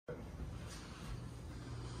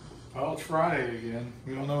Well, it's Friday again.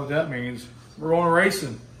 We don't know what that means. We're on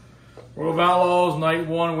racing. World of Outlaws, night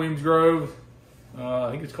 1, Williams Grove. I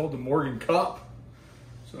think it's called the Morgan Cup.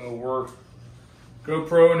 So we're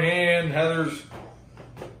GoPro in hand, Heather's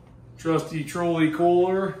trusty trolley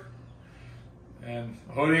cooler, and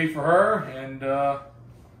a hoodie for her, and I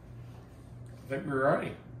think we're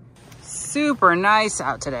ready. Super nice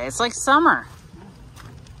out today. It's like summer.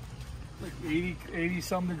 Like 80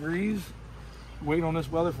 some degrees. Waiting on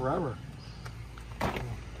this weather forever.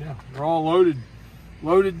 Yeah, we're all loaded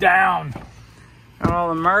down. Got all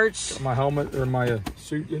the merch. My helmet or my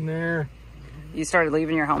suit in there. You started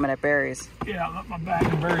leaving your helmet at Barry's. Yeah, I left my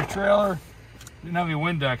bag in Barry's trailer. Didn't have any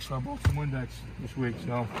Windex, so I bought some Windex this week.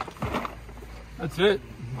 So that's it.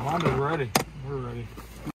 I'm ready. We're ready.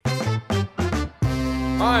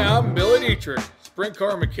 Hi, I'm Billy Dietrich, sprint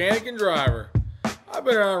car mechanic and driver. I've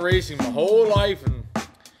been around racing my whole life, and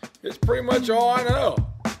it's pretty much all I know.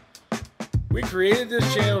 We created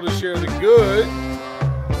this channel to share the good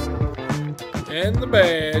and the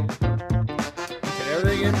bad and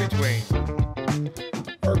everything in between.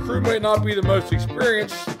 Our crew may not be the most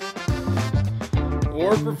experienced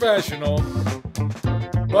or professional,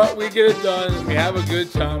 but we get it done and we have a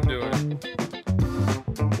good time doing it.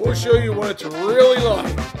 We'll show you what it's really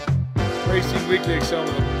like racing weekly at some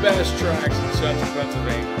of the best tracks in central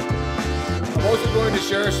Pennsylvania. I'm also going to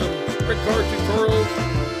share some sprint car tutorials,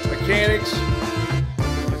 mechanics,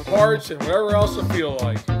 parts, and whatever else I feel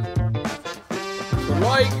like. So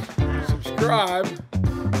like, subscribe,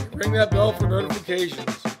 and ring that bell for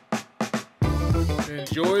notifications. And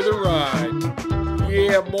enjoy the ride.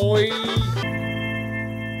 Yeah, boy.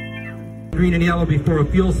 Green and yellow before a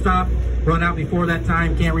fuel stop. Run out before that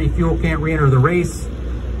time. Can't refuel, can't re-enter the race.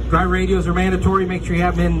 Dry radios are mandatory. Make sure you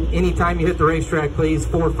have them in anytime you hit the racetrack, please.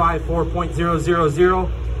 454.000.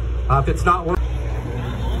 If it's not working.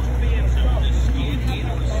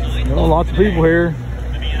 Well, lots of people here.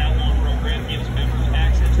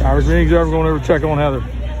 Driver's meeting's over. Going over to check on Heather.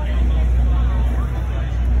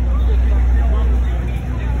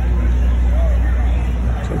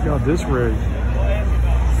 Check out this rig.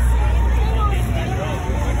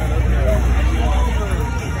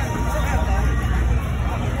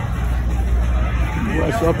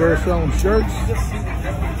 Wes up there selling shirts.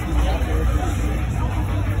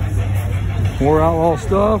 More outlaw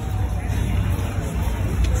stuff.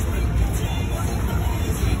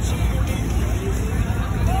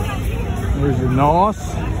 There's your NOS.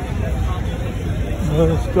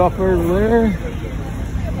 Other stuff over there.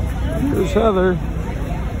 Here's Heather.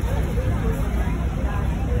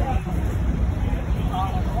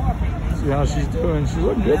 See how she's doing. She's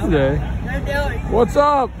looking good today. What's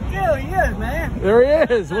up? Doing good, man. There he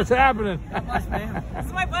is. What's happening? Not much, man. This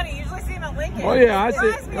is my buddy. Usually see him at Lincoln. Oh yeah, I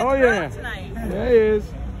see. Oh yeah. There he is.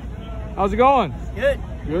 How's it going? Good.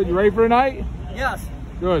 Good. You ready for tonight? Yes.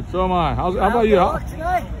 Good. So am I. How about you?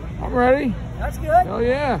 Tonight? I'm ready. That's good. Oh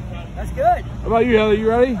yeah. That's good. How about you, Heather? You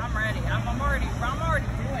ready? I'm ready. I'm already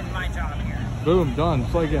doing my job here. Boom. Done.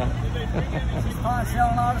 Just like that. She's probably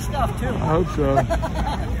selling all the stuff too. I hope so.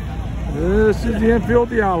 This is the infield,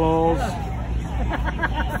 the Outlaws.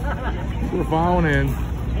 We're filing in.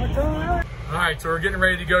 All right, so we're getting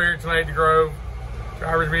ready to go here tonight to Grove.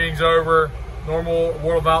 Drivers meeting's over. Normal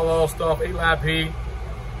World of Outlaws stuff, 8-lap heat,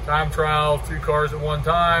 time trials, 2 cars at one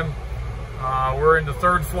time. We're in the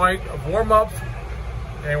 3rd flight of warm-ups,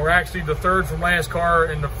 and we're actually the 3rd from last car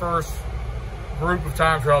in the first group of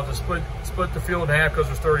time trials to split the field in half because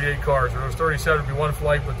there's 38 cars. There was 37 to be 1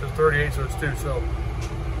 flight, but there's 38, so it's 2. So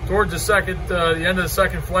towards the end of the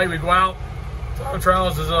 2nd flight, we go out. Time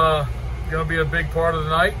trials is going to be a big part of the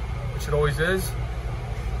night, which it always is.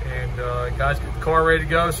 And guys get the car ready to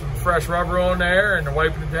go. Some fresh rubber on there, and they're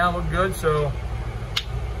wiping it down, looking good. So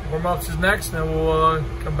warm-ups is next, and then we'll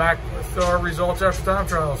come back with our results after time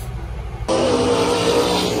trials.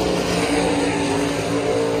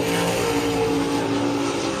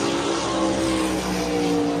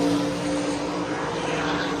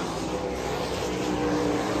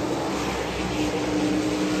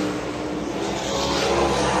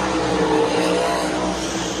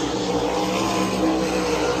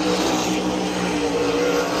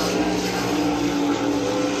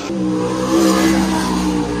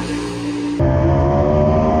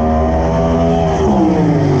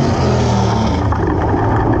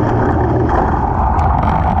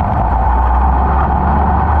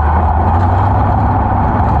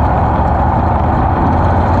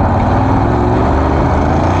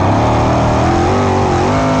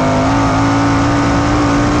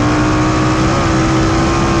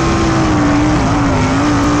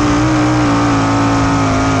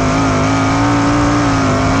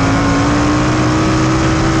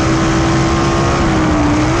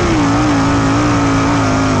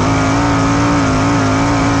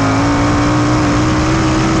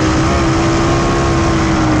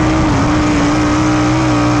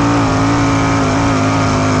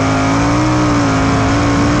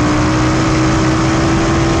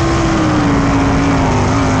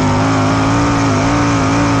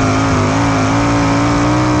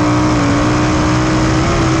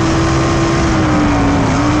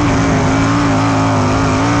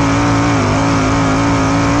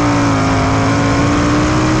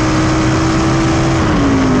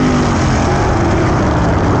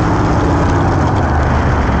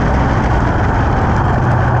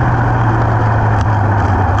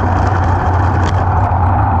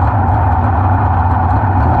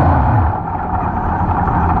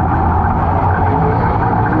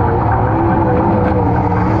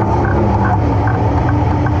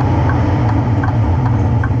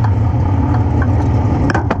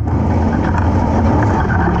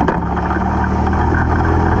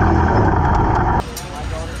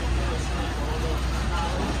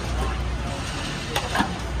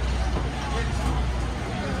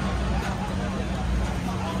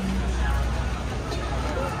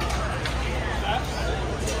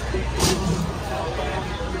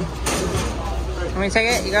 me to take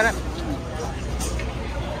it? You got it?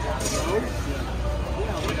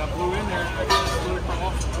 I blew in there.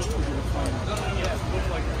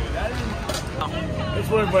 That's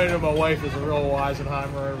what everybody knows. My wife is a real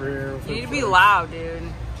Weisenheimer over here. You need to be loud, dude.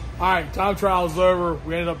 All right, time trial is over.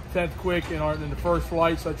 We ended up 10th quick in the first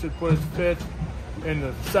flight, so that should put us 5th. In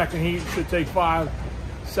the second heat, should take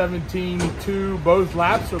 5:17.2. Both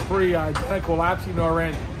laps are pretty identical laps, even though I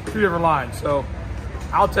ran 3 different lines. So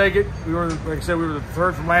I'll take it. We were, like I said, we were the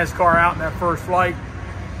third from last car out in that first flight.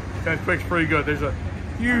 10th quick's pretty good. There's a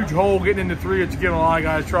huge hole getting into 3. It's giving a lot of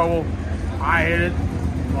guys trouble. I hit it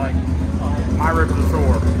like my ribs are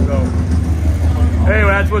sore. So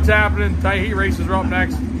anyway, that's what's happening. Tight heat races are up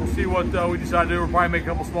next. We'll see what we decide to do. We'll probably make a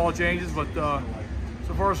couple small changes, but so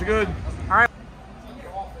far so good. All right.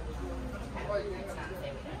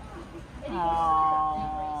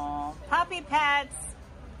 Aww, puppy pets.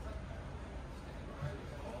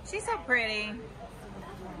 She's so pretty.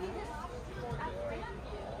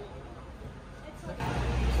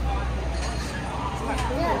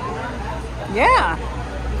 Yeah.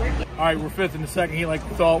 All right, we're 5th in the second heat like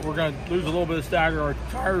we thought. We're going to lose a little bit of stagger. Our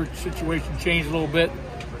tire situation changed a little bit.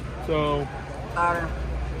 So, Louder.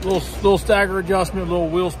 little stagger adjustment, a little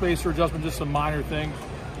wheel spacer adjustment, just some minor things.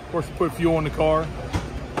 Of course, we put fuel in the car.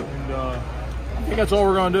 And I think that's all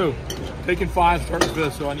we're going to do. Taking 5, starting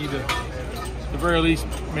 5th, so I need to, at the very least,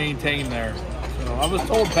 maintain there. So I was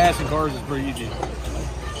told passing cars is pretty easy.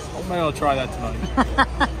 I might I'll try that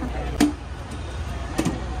tonight.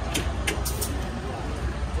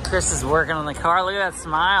 Chris is working on the car. Look at that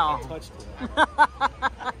smile.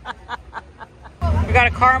 We got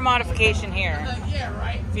a car modification here.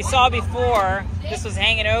 If you saw before, this was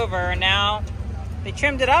hanging over, and now they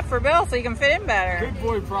trimmed it up for Bill so he can fit in better. Big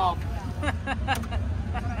boy problem.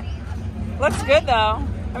 Looks good though.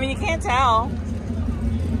 I mean, you can't tell.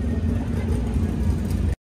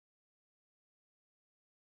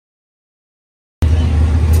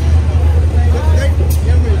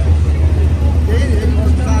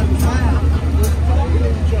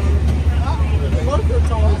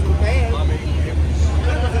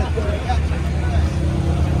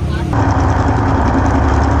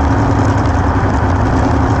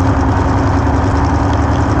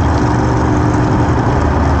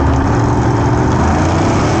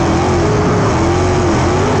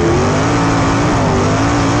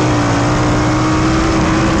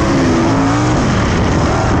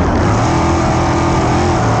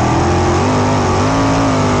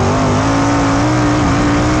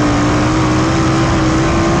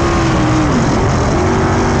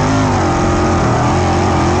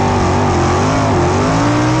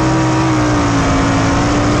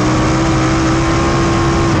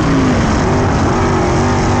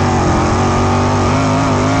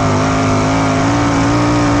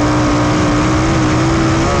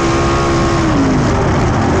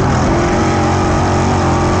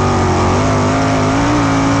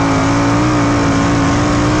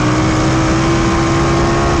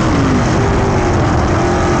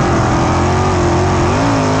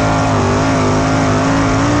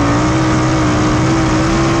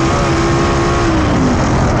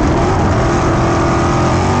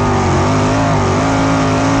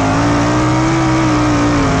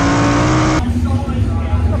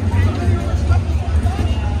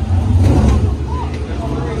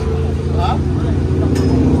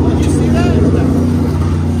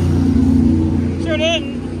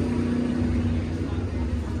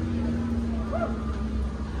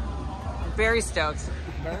 Very stoked.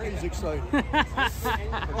 Barry's excited. First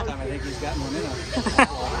time I think he's gotten one in him.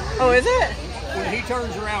 Oh, is it? When he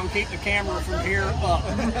turns around, keep the camera from here up.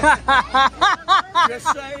 Just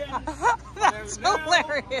saying. That's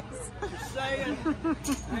hilarious. Just saying.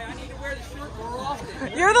 Hey, I need to wear the shirt more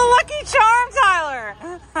often. You're the lucky charm, Tyler.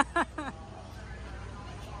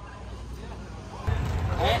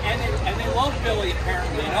 And they love Billy,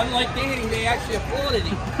 apparently. And unlike Danny, they actually applauded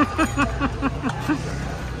him.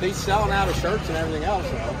 He's selling out of shirts and everything else.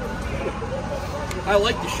 So. I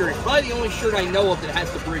like the shirt. It's probably the only shirt I know of that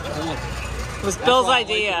has the bridge on. It was Bill's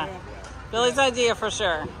idea. Billy's idea for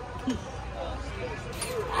sure.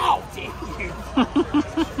 Ow, damn you.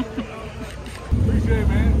 Appreciate it,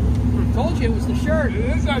 man. I told you it was the shirt. It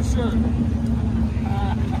is that shirt.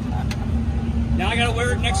 Now I gotta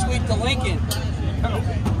wear it next week to Lincoln.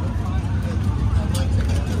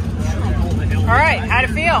 All right, how'd it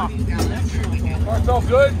feel? Car felt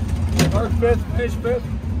good. First 5th, finished 5th.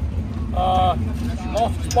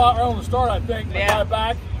 Lost the spot right on the start, I think. Yeah. I got it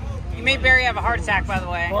back. You made Barry have a heart attack, by the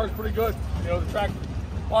way. Car's pretty good. You know, the track, a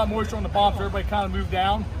lot of moisture on the bumps. Everybody kind of moved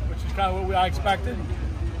down, which is kind of what I expected.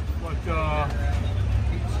 But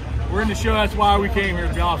we're in the show. That's why we came here,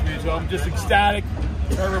 to be honest with you. So I'm just ecstatic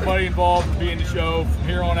for everybody involved to be in the show. From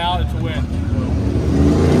here on out, it's a win.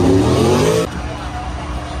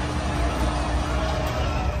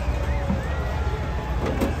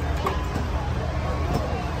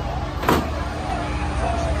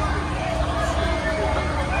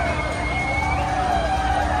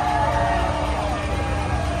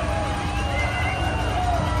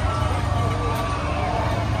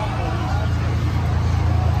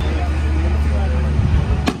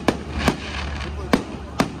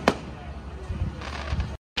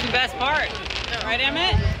 Best part, right,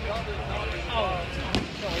 Emmett? Oh,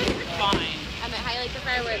 fine. Emmett, how you like the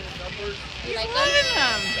fireworks? You like Look them? at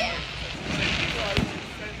them. Yeah.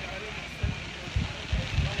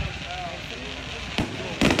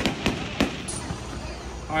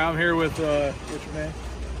 All right, I'm here with, what's your name?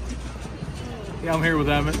 Yeah, I'm here with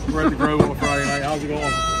Emmett. We're at the Grove on Friday night. How's it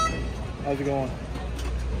going? How's it going?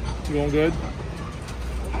 You going good?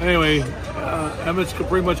 Anyway, Emmett's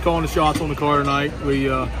pretty much calling the shots on the car tonight.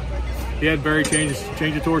 He had Barry change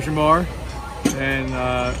the torsion bar and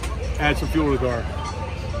add some fuel to the car.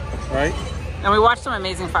 Right? And we watched some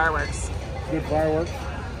amazing fireworks. Good fireworks.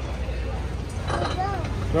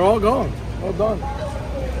 They're all gone. All done.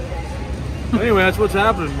 Anyway, that's what's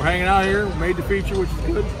happening. We're hanging out here. We made the feature, which is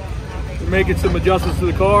good. We're making some adjustments to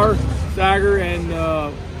the car, stagger, and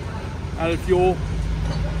added fuel.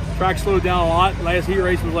 Track slowed down a lot. Last heat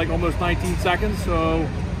race was like almost 19 seconds, so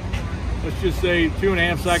let's just say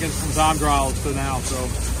 2.5 seconds from time trials to now. So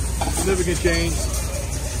significant change.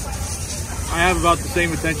 I have about the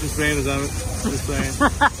same attention span as Emmett. Just saying.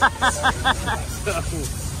 So,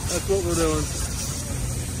 that's what we're doing.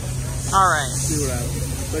 All right. See what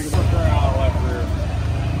happens. Take a look around our left rear.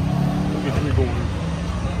 Look at 3/4.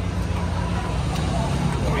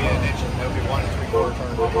 It'll be an inch. It'll be 1 3/4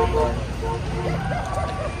 turn.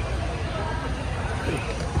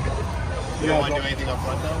 You don't want to do anything up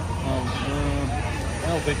front though? I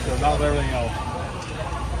don't think so. Not with everything else.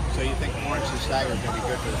 So you think 4 inches stagger is going to be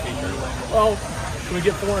good for the feature? Well, can we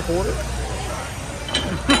get 4 1/4?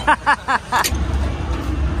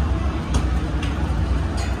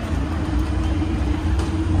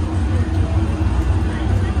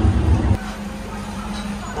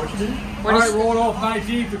 All right, rolling off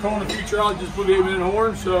 19th. They're calling the feature out. Just put the 8-minute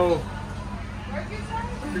horn, so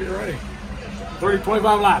get ready.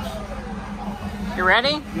 25 laps. You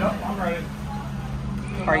ready? Yep, I'm ready.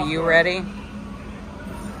 Are you ready?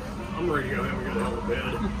 I'm ready to go. Then we got to help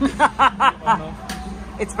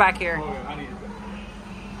bed. It's back here. Oh, yeah, I need it.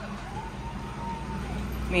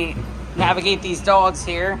 Let me navigate these dogs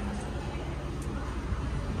here.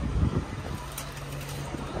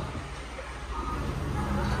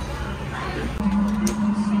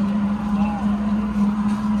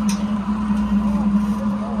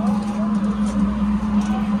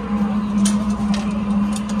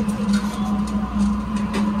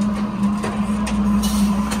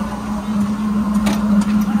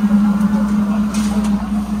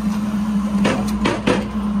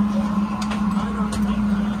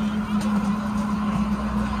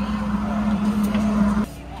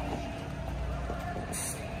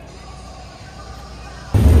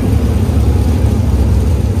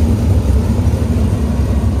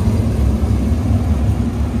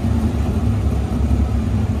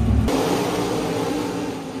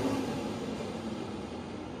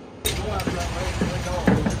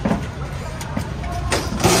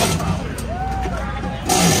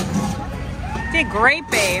 Did great,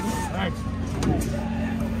 babe. Thanks.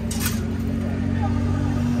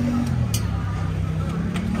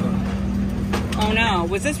 Oh no,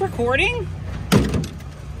 was this recording?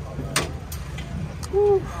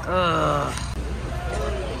 Ugh.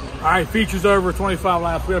 All right, feature's over, 25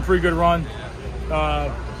 laps. We had a pretty good run.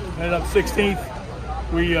 Ended up 16th.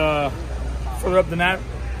 We further up than that,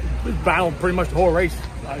 we battled pretty much the whole race,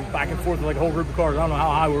 back and forth with like a whole group of cars. I don't know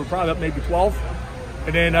how high we were, probably up maybe 12th.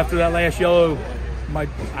 And then after that last yellow, I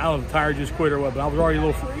don't know if the tire just quit or what, but I was already a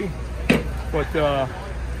little free. But yeah,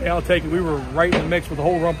 I'll take it. We were right in the mix with the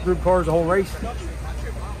whole group of cars the whole race.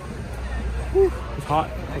 Whew, it was hot.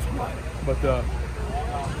 It was hot. But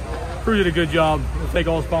crew did a good job. We'll thank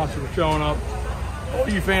all the sponsors for showing up. All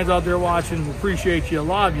you fans out there watching, we appreciate you. A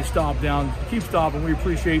lot of you stopped down. Keep stopping. We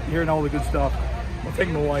appreciate hearing all the good stuff. I'll take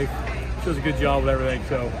my wife. She does a good job with everything.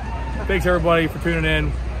 So thanks everybody for tuning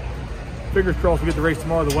in. Fingers crossed we get the race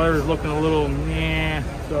tomorrow. The weather is looking a little meh.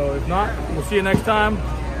 So if not, we'll see you next time.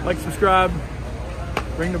 Like, subscribe,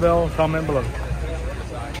 ring the bell, comment below.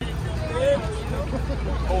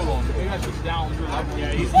 Hold on. Maybe I should down.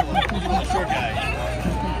 Yeah, he's the short guy.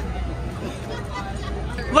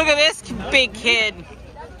 Look at this big kid.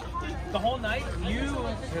 The whole night? You?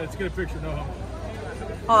 Yeah, let's get a picture. No home.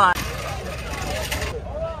 Hold on.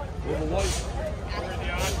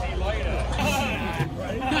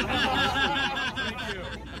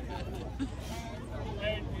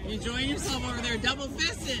 You enjoying yourself over there, double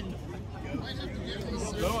fisting.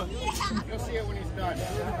 You'll see it when he's done.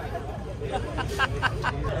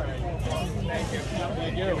 Thank you.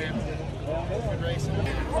 Thank you, man.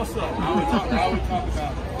 What's up? I would talk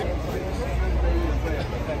about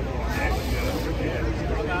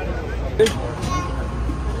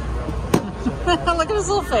Look at his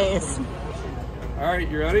little face. All right,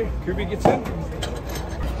 you ready? Kirby gets in.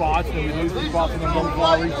 Spots, and we lose the spots, and then we'll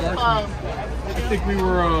restart. I think we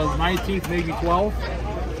were 19th, maybe 12th.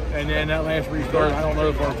 And then that last restart, I don't know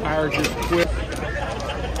if our tires just quit.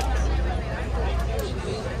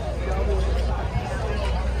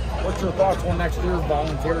 What's your thoughts on next year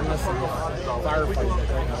volunteering us in the firefighting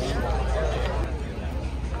right now?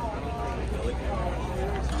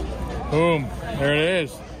 Boom. There it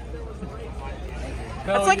is.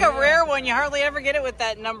 That's like a rare one. You hardly ever get it with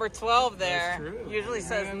that number 12 there. That's true. Usually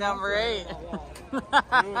says number 8.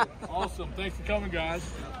 Awesome. Thanks for coming, guys.